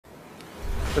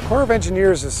The Corps of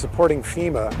Engineers is supporting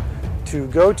FEMA to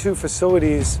go to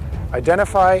facilities,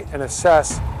 identify and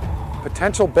assess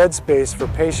potential bed space for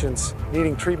patients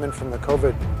needing treatment from the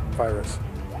COVID virus.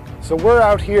 So we're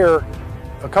out here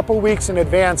a couple weeks in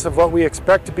advance of what we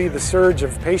expect to be the surge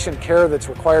of patient care that's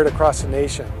required across the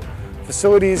nation.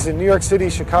 Facilities in New York City,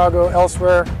 Chicago,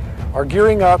 elsewhere are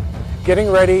gearing up,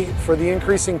 getting ready for the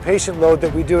increasing patient load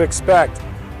that we do expect.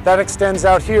 That extends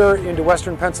out here into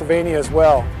Western Pennsylvania as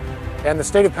well. And the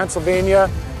state of Pennsylvania,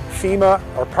 FEMA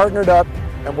are partnered up,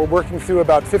 and we're working through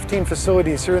about 15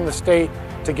 facilities here in the state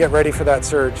to get ready for that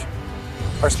surge.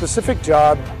 Our specific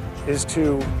job is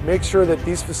to make sure that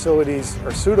these facilities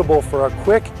are suitable for a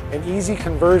quick and easy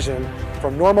conversion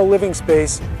from normal living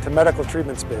space to medical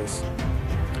treatment space.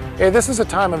 Hey, this is a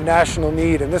time of national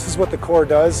need, and this is what the Corps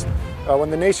does.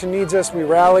 When the nation needs us, we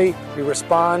rally, we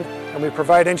respond, and we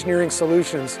provide engineering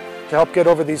solutions to help get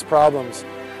over these problems.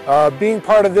 Being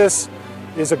part of this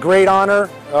is a great honor.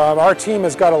 Our team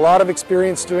has got a lot of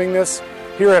experience doing this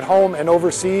here at home and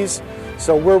overseas,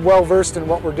 so we're well versed in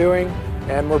what we're doing,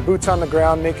 and we're boots on the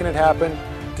ground making it happen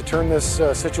to turn this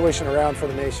situation around for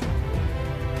the nation.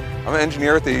 I'm an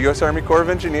engineer at the U.S. Army Corps of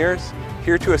Engineers,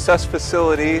 here to assess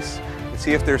facilities and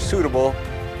see if they're suitable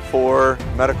for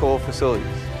medical facilities.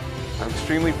 I'm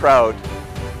extremely proud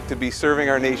to be serving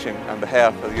our nation on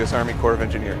behalf of the U.S. Army Corps of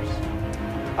Engineers.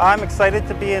 I'm excited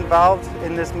to be involved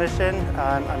in this mission.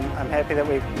 I'm happy that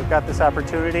we've got this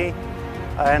opportunity,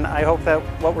 and I hope that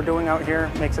what we're doing out here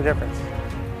makes a difference.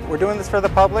 We're doing this for the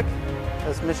public.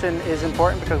 This mission is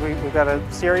important because we've got a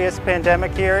serious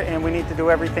pandemic here, and we need to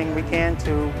do everything we can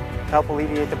to help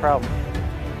alleviate the problem.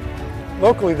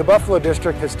 Locally, the Buffalo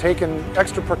District has taken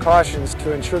extra precautions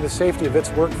to ensure the safety of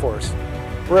its workforce.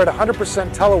 We're at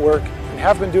 100% telework and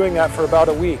have been doing that for about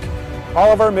a week.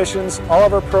 All of our missions, all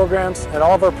of our programs, and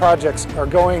all of our projects are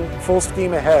going full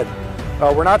steam ahead.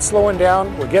 We're not slowing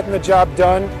down, we're getting the job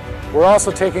done. We're also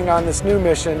taking on this new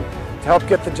mission to help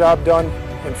get the job done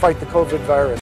and fight the COVID virus.